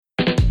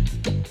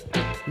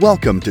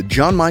Welcome to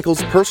John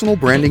Michael's Personal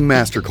Branding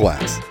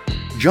Masterclass.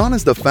 John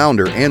is the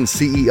founder and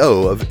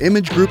CEO of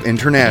Image Group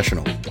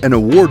International, an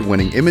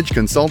award-winning image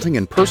consulting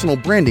and personal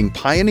branding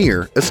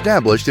pioneer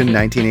established in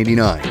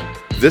 1989.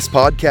 This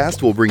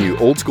podcast will bring you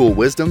old-school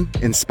wisdom,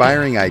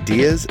 inspiring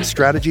ideas,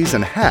 strategies,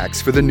 and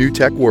hacks for the new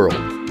tech world.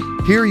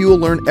 Here you will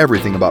learn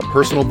everything about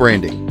personal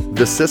branding,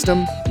 the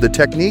system, the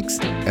techniques,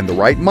 and the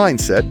right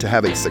mindset to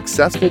have a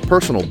successful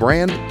personal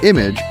brand,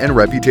 image, and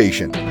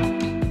reputation.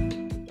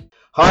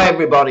 Hi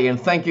everybody, and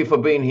thank you for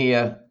being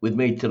here with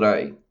me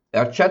today.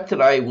 Our chat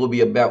today will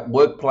be about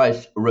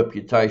workplace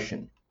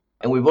reputation.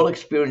 And we've all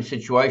experienced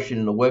situations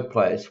in the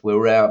workplace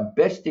where our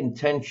best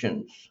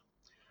intentions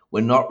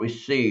were not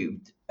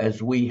received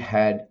as we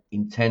had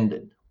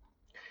intended.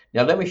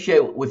 Now let me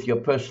share with you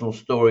a personal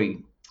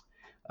story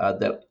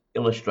that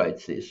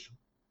illustrates this.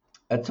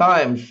 At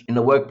times in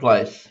the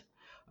workplace,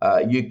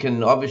 you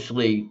can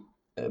obviously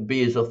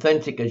be as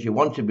authentic as you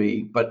want to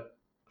be, but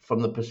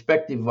from the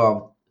perspective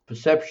of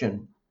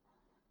perception,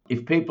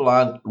 if people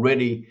aren't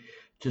ready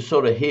to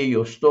sort of hear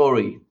your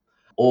story,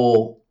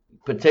 or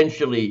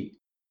potentially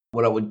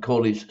what I would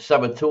call is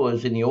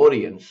saboteurs in the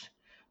audience,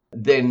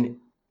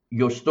 then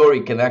your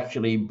story can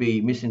actually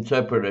be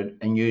misinterpreted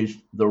and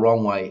used the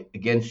wrong way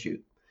against you.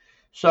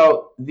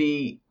 So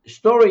the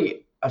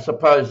story, I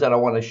suppose, that I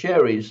want to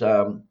share is,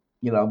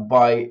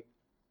 by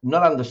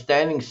not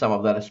understanding some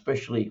of that,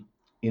 especially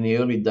in the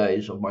early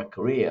days of my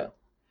career,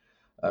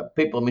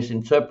 people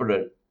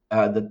misinterpreted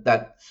that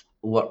that's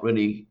what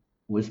really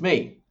was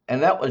me.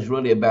 And that was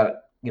really about,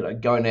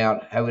 going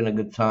out, having a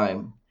good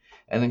time,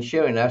 and then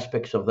sharing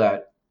aspects of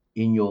that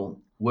in your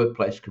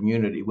workplace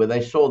community, where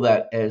they saw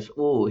that as,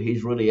 oh,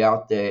 he's really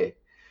out there,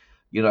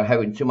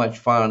 having too much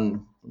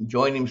fun,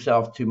 enjoying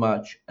himself too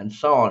much, and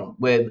so on,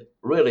 where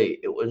really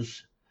it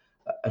was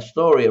a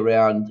story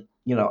around,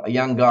 a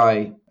young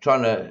guy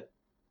trying to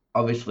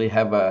obviously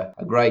have a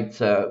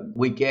great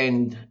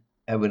weekend,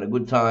 having a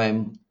good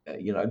time,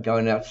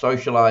 going out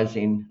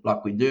socializing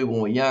like we do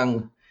when we're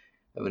young,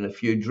 having a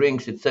few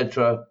drinks,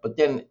 etc. But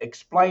then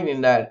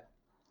explaining that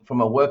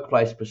from a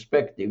workplace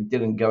perspective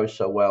didn't go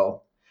so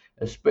well,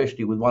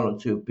 especially with one or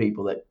two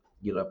people that,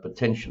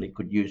 potentially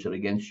could use it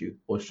against you,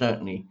 or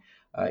certainly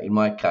in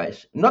my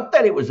case. Not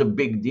that it was a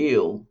big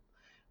deal,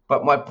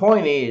 but my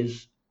point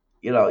is,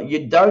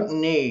 you don't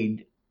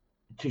need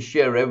to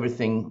share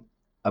everything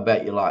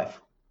about your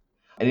life.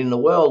 And in the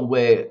world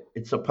where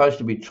it's supposed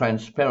to be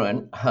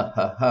transparent,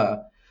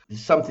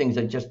 some things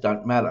that just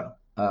don't matter.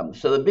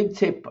 So the big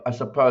tip, I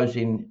suppose,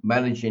 in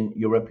managing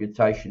your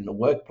reputation in the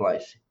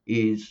workplace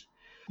is,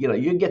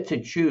 you get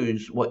to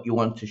choose what you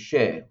want to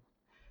share.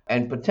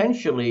 And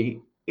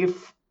potentially,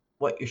 if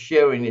what you're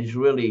sharing is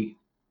really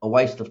a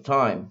waste of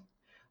time,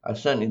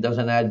 certainly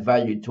doesn't add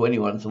value to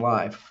anyone's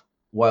life,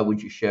 why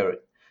would you share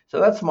it? So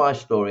that's my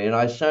story. And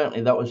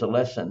that was a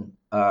lesson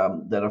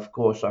that, of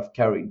course, I've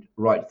carried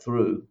right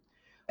through.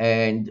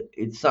 And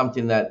it's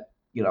something that,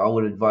 I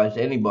would advise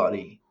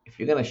anybody, if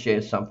you're going to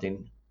share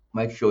something,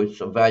 make sure it's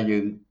of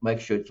value,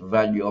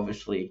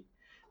 obviously,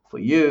 for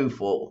you,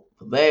 for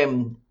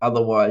them.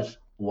 Otherwise,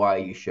 why are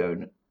you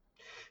sharing it?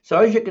 So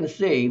as you can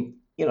see,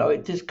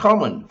 it is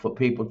common for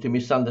people to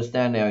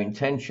misunderstand our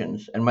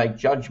intentions and make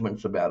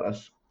judgments about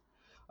us,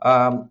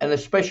 and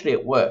especially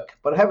at work.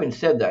 But having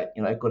said that,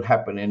 it could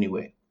happen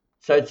anywhere.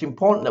 So it's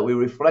important that we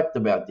reflect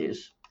about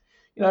this,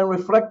 and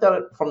reflect on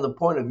it from the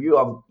point of view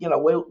of,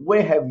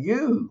 where have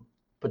you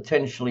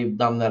potentially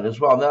done that as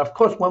well? Now, of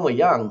course, when we're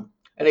young,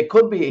 and it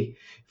could be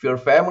if you're a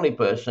family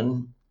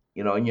person,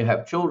 and you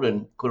have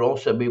children, could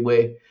also be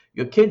where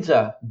your kids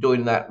are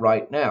doing that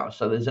right now.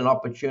 So there's an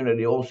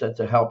opportunity also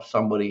to help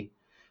somebody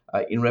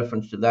in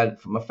reference to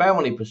that from a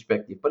family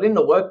perspective. But in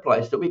the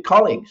workplace, there'll be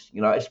colleagues,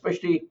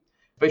 especially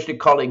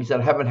colleagues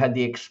that haven't had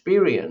the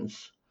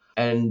experience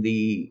and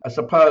the, I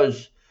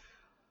suppose,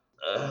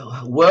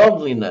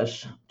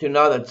 worldliness to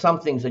know that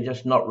some things are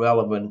just not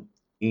relevant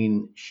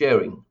in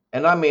sharing.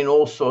 And I mean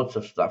all sorts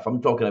of stuff.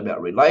 I'm talking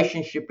about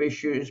relationship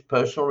issues,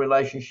 personal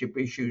relationship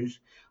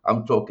issues.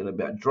 I'm talking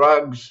about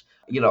drugs.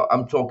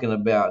 I'm talking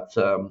about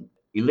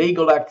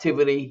illegal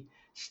activity,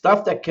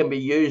 stuff that can be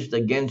used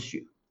against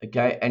you.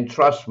 Okay. And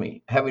trust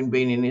me, having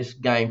been in this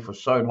game for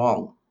so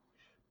long,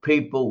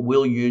 people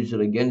will use it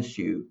against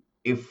you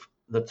if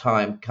the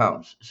time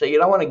comes. So you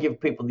don't want to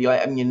give people the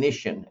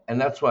ammunition. And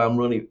that's why I'm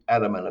really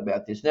adamant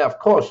about this. Now, of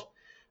course,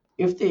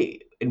 if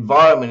the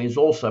environment is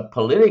also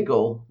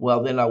political,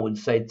 well, then I would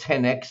say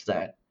 10x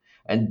that,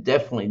 and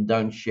definitely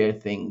don't share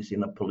things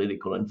in a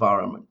political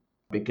environment,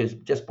 because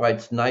just by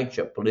its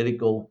nature,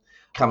 political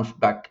comes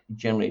back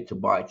generally to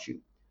bite you.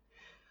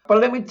 But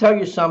let me tell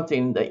you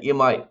something that you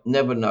might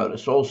never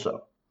notice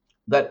also,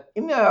 that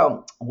in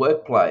our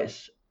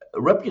workplace,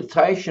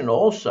 reputation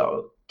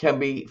also can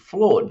be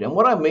flawed. And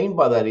what I mean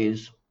by that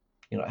is,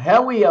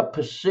 how we are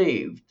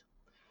perceived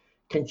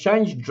can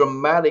change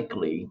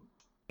dramatically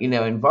in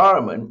our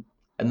environment,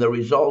 and the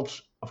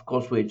results, of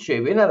course, we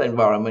achieve in that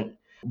environment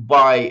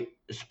by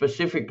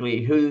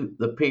specifically who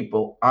the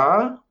people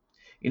are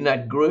in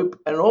that group,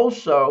 and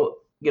also,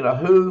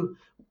 who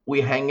we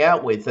hang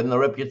out with and the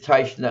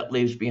reputation that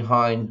leaves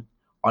behind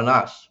on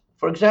us.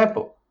 For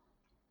example,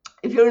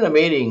 if you're in a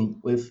meeting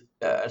with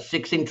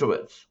 6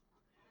 introverts,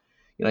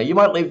 you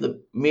might leave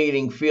the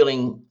meeting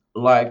feeling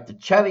like the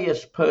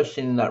chattiest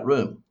person in that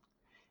room,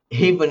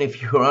 even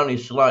if you're only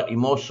slightly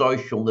more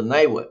social than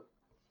they were.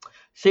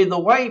 See, the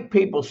way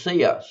people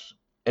see us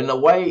and the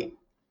way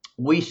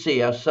we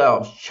see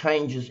ourselves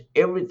changes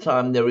every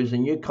time there is a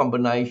new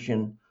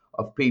combination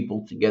of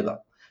people together.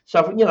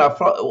 So,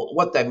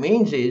 what that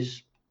means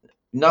is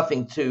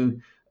nothing too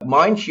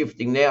mind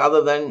shifting there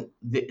other than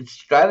the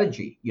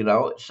strategy.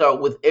 So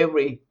with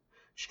every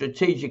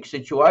strategic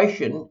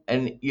situation,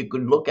 and you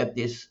could look at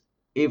this,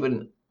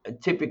 even a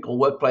typical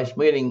workplace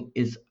meeting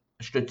is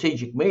a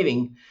strategic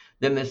meeting,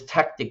 then there's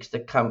tactics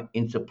that come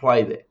into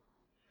play there.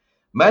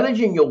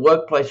 Managing your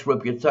workplace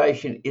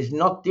reputation is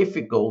not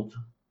difficult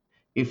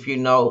if you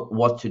know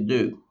what to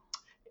do.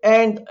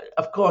 And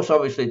of course,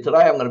 obviously,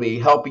 today I'm going to be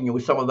helping you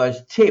with some of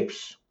those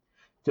tips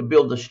to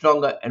build a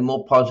stronger and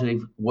more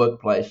positive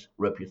workplace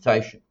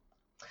reputation.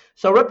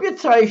 So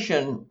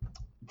reputation,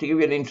 to give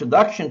you an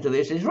introduction to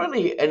this, is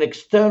really an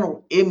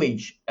external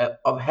image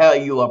of how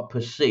you are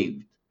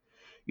perceived.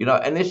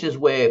 And this is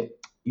where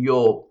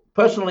your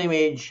personal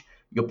image,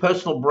 your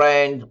personal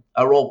brand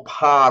are all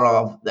part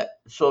of that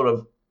sort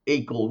of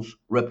equals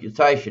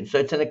reputation. So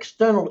it's an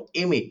external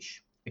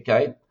image,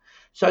 okay?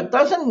 So it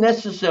doesn't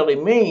necessarily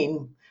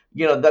mean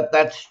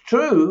that's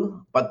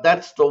true, but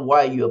that's the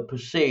way you're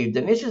perceived.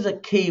 And this is a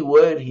key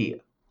word here,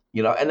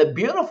 and the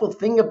beautiful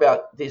thing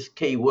about this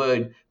key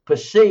word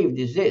perceived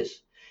is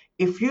this: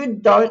 if you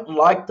don't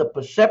like the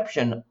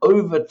perception,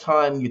 over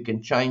time you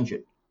can change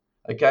it.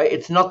 Okay,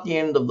 it's not the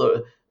end of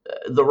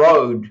the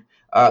road.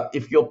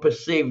 If you're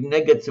perceived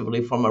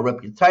negatively from a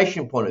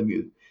reputation point of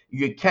view,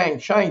 you can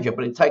change it,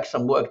 but it takes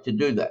some work to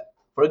do that.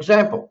 For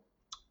example,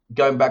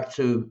 going back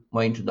to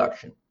my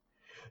introduction,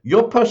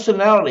 your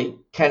personality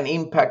can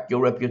impact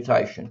your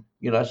reputation.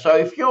 So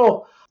if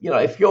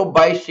you're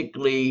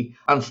basically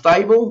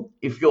unstable,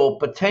 if you're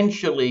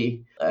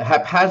potentially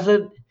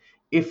haphazard,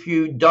 if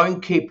you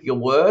don't keep your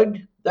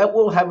word, that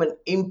will have an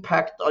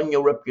impact on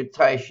your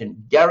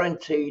reputation,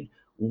 guaranteed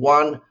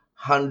 100%.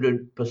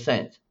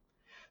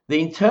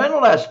 The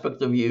internal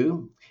aspect of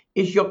you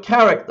is your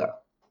character,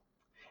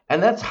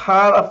 and that's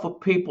harder for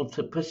people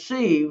to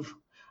perceive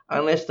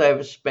unless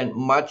they've spent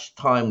much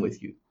time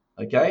with you.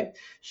 Okay,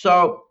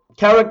 so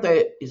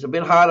character is a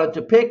bit harder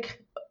to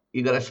pick.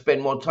 You got to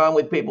spend more time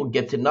with people,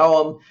 get to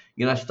know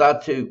them,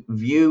 start to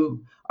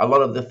view a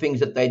lot of the things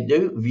that they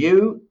do.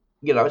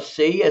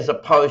 See as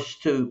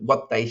opposed to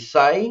what they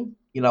say.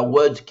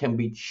 Words can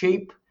be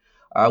cheap,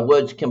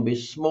 words can be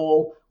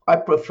small. I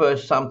prefer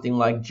something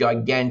like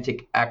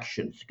gigantic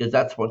actions because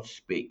that's what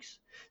speaks.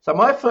 So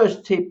my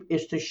first tip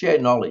is to share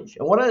knowledge.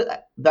 And what does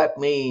that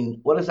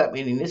mean? What does that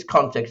mean in this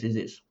context is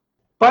this: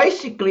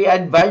 basically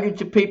add value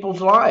to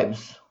people's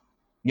lives.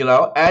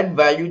 Add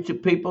value to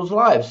people's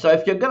lives. So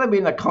if you're going to be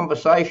in a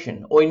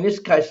conversation, or in this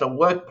case, a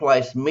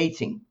workplace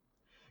meeting,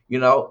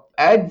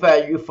 add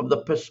value from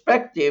the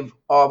perspective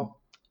of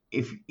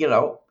if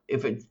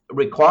it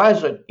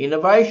requires it,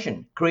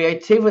 innovation,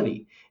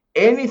 creativity,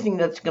 anything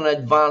that's going to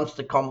advance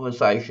the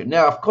conversation.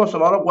 Now, of course, a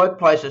lot of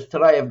workplaces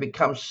today have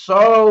become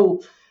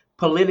so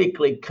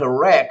politically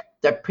correct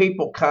that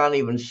people can't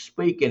even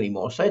speak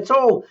anymore.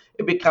 So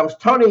it becomes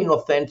totally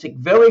inauthentic,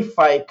 very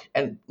fake,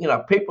 and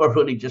people are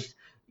really just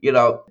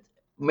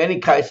many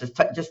cases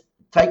just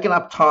taking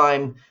up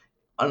time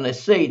on their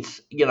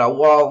seats,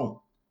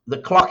 while the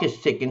clock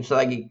is ticking so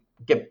they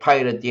get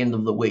paid at the end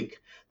of the week.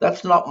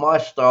 That's not my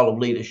style of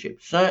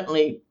leadership.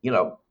 Certainly,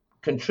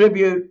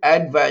 contribute,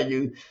 add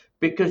value,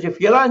 because if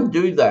you don't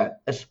do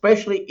that,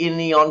 especially in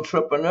the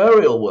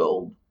entrepreneurial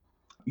world,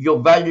 your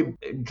value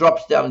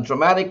drops down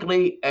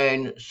dramatically.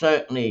 And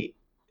certainly,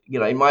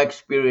 in my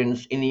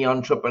experience in the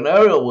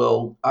entrepreneurial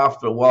world,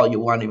 after a while, you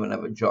won't even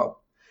have a job.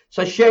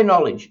 So share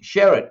knowledge,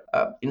 share it,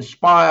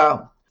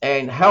 inspire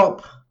and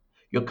help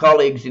your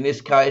colleagues, in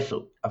this case,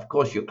 of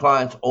course, your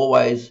clients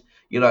always,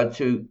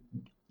 to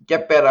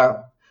get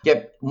better,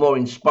 get more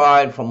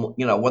inspired from,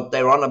 what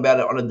they're on about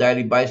it on a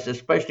daily basis,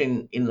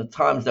 especially in the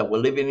times that we're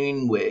living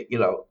in where,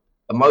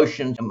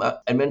 emotions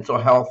and mental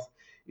health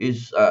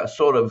is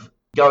sort of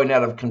going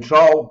out of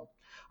control.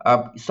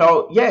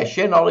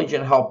 Share knowledge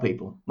and help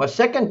people. My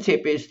second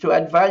tip is to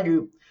add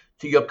value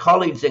to your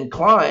colleagues and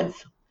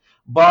clients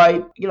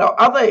by,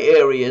 other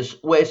areas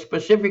where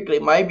specifically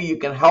maybe you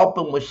can help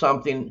them with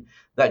something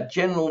that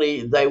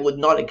generally they would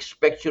not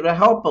expect you to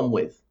help them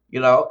with,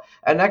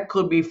 and that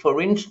could be,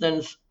 for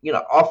instance,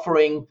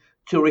 offering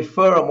to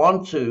refer them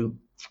on to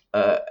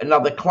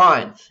another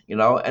client,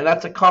 and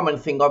that's a common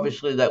thing,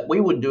 obviously, that we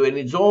would do, and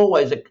it's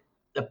always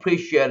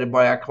appreciated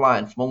by our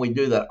clients when we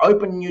do that.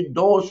 Open new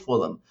doors for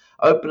them,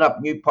 open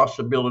up new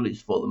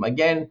possibilities for them.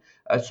 Again,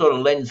 a sort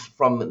of lens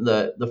from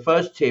the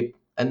first tip,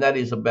 and that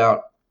is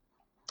about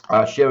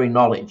sharing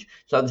knowledge.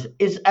 So this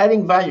is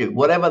adding value,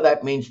 whatever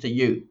that means to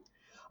you.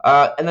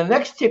 And the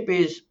next tip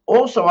is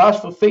also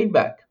ask for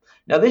feedback.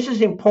 Now, this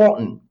is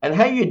important, and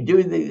how you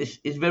do this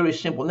is very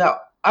simple. Now,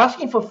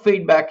 asking for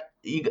feedback,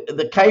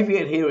 the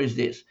caveat here is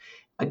this.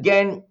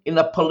 Again, in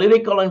a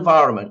political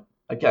environment,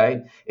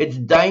 okay, it's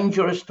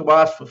dangerous to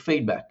ask for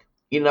feedback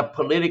in a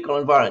political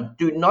environment.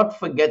 Do not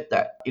forget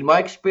that. In my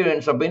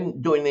experience, I've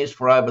been doing this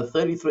for over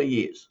 33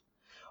 years.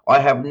 I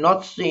have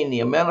not seen the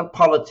amount of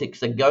politics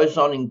that goes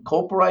on in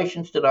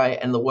corporations today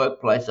and the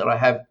workplace that I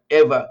have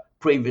ever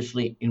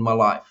previously in my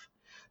life.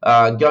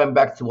 Going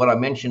back to what I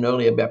mentioned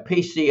earlier about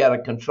PC out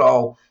of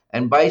control,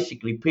 and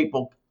basically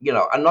people,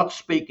 are not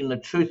speaking the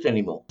truth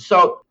anymore.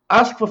 So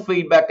ask for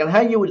feedback, and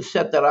how you would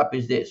set that up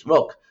is this.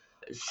 Look,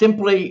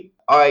 simply,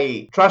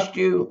 I trust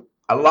you,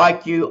 I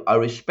like you, I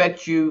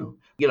respect you.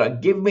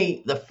 Give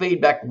me the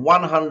feedback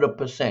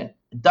 100%.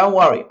 Don't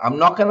worry, I'm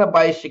not going to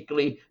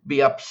basically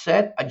be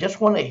upset. I just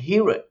want to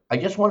hear it. I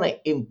just want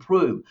to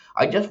improve.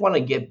 I just want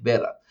to get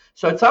better.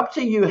 So it's up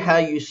to you how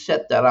you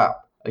set that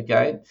up,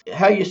 okay?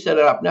 How you set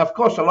it up. Now, of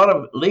course, a lot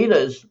of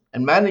leaders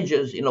and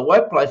managers in the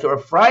workplace are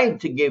afraid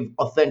to give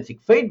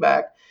authentic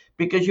feedback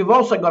because you've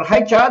also got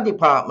HR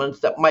departments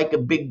that make a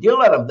big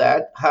deal out of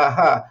that.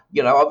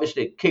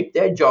 Obviously keep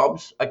their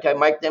jobs, okay,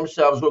 make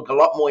themselves look a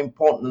lot more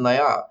important than they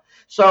are.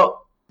 So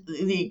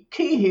the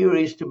key here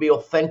is to be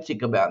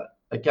authentic about it.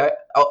 Okay,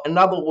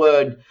 another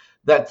word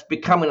that's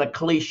becoming a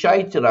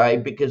cliche today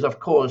because, of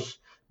course,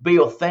 be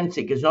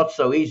authentic is not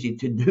so easy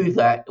to do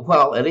that.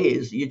 Well, it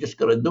is. You just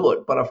got to do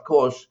it. But, of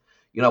course,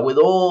 with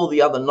all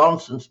the other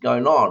nonsense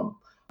going on,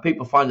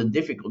 people find it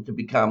difficult to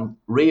become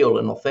real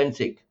and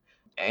authentic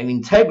and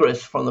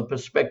integrous from the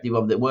perspective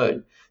of their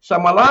word. So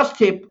my last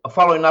tip,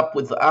 following up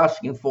with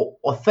asking for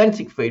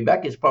authentic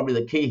feedback, is probably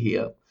the key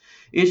here,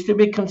 is to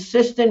be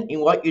consistent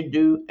in what you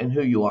do and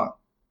who you are.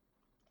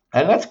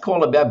 And that's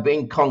called about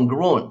being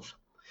congruent.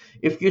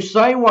 If you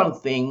say one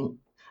thing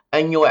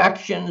and your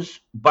actions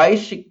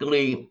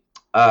basically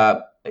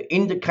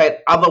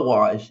indicate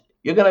otherwise,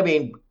 you're going to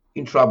be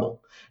in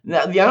trouble.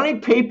 Now, the only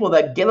people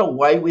that get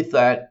away with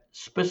that,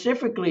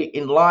 specifically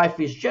in life,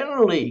 is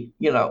generally,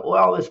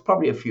 there's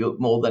probably a few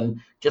more than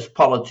just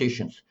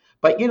politicians.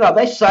 But,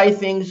 they say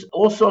things,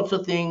 all sorts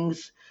of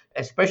things,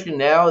 especially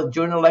now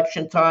during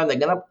election time.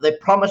 They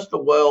promise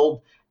the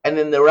world, and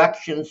then their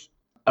actions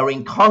are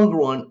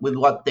incongruent with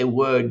what their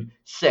word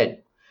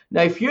said.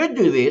 Now, if you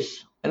do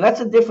this, and that's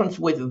the difference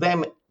with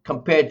them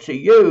compared to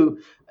you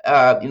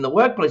in the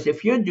workplace,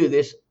 if you do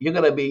this, you're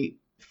going to be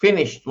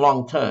finished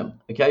long term,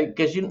 okay?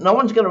 Because no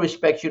one's going to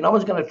respect you, no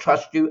one's going to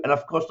trust you, and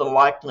of course the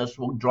likeness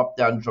will drop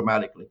down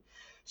dramatically.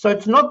 So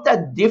it's not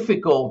that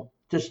difficult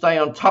to stay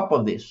on top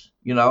of this,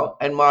 and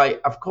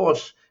of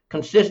course,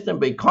 consistent,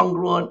 be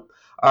congruent.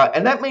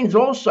 And that means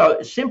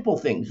also simple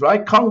things,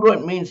 right?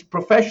 Congruent means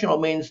professional,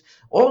 means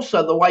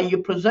also the way you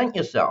present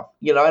yourself,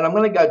 and I'm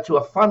going to go to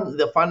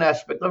the fun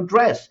aspect of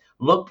dress.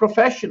 Look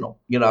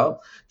professional,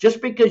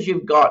 just because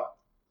you've got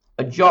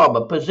a job,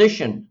 a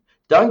position,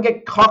 don't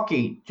get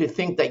cocky to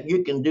think that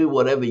you can do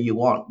whatever you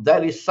want.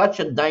 That is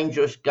such a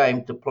dangerous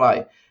game to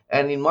play.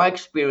 And in my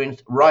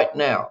experience right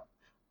now,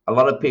 a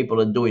lot of people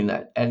are doing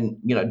that.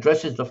 And,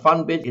 dress is the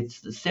fun bit. It's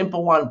the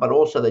simple one, but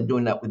also they're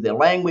doing that with their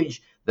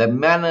language, their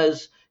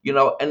manners,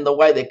 and the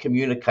way they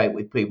communicate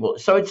with people.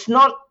 So it's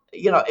not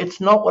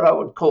what I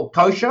would call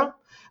kosher,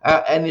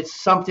 and it's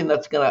something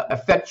that's going to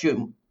affect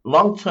you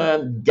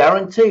long-term,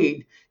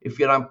 guaranteed, if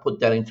you don't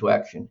put that into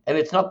action. And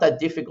it's not that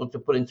difficult to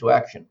put into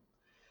action.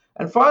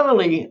 And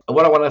finally,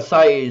 what I want to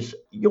say is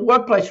your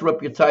workplace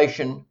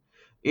reputation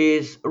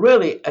is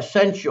really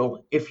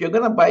essential if you're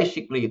going to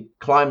basically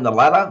climb the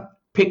ladder,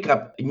 pick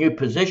up new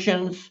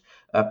positions,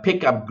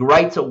 pick up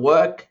greater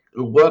work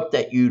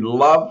that you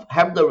love,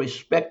 have the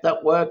respect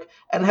at work,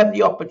 and have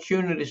the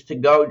opportunities to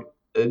grow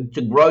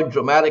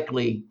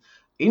dramatically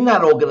in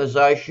that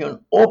organization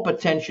or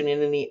potentially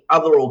in any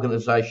other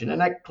organization.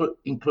 And that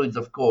includes,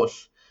 of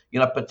course,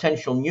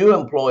 potential new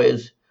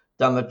employers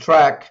down the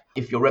track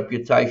if your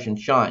reputation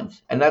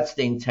shines. And that's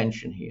the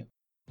intention here.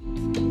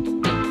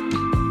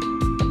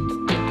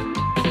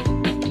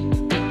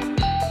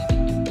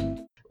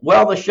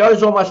 Well, the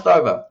show's almost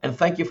over, and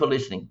thank you for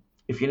listening.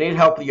 If you need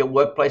help with your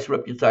workplace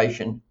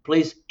reputation,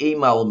 please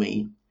email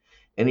me.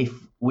 And if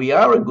we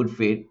are a good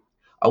fit,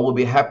 I will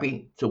be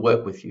happy to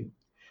work with you.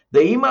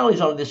 The email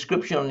is on the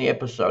description on the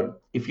episode.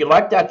 If you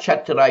liked our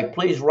chat today,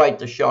 please rate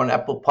the show on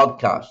Apple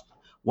Podcast.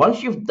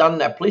 Once you've done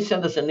that, please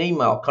send us an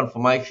email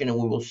confirmation and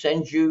we will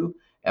send you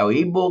our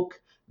ebook,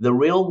 The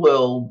Real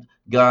World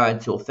Guide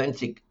to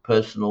Authentic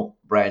Personal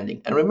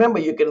Branding. And remember,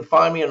 you can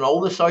find me on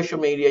all the social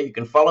media. You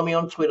can follow me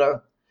on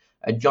Twitter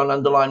at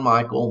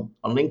John_Michael,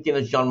 on LinkedIn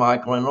as John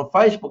Michael, and on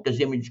Facebook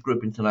as Image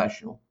Group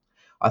International.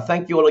 I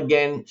thank you all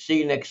again. See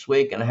you next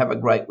week and have a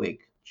great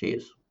week.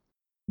 Cheers.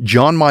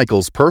 John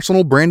Michael's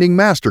Personal Branding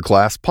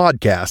Masterclass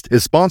podcast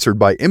is sponsored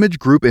by Image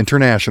Group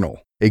International,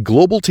 a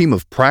global team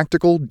of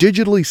practical,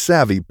 digitally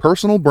savvy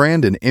personal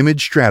brand and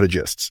image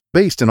strategists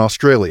based in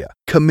Australia,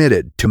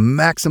 committed to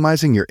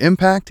maximizing your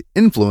impact,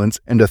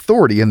 influence, and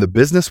authority in the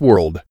business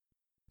world.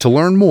 To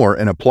learn more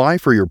and apply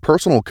for your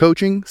personal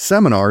coaching,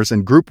 seminars,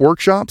 and group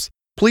workshops,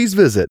 please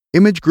visit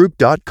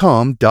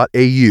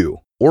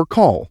imagegroup.com.au or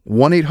call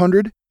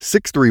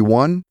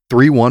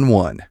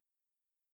 1-800-631-311.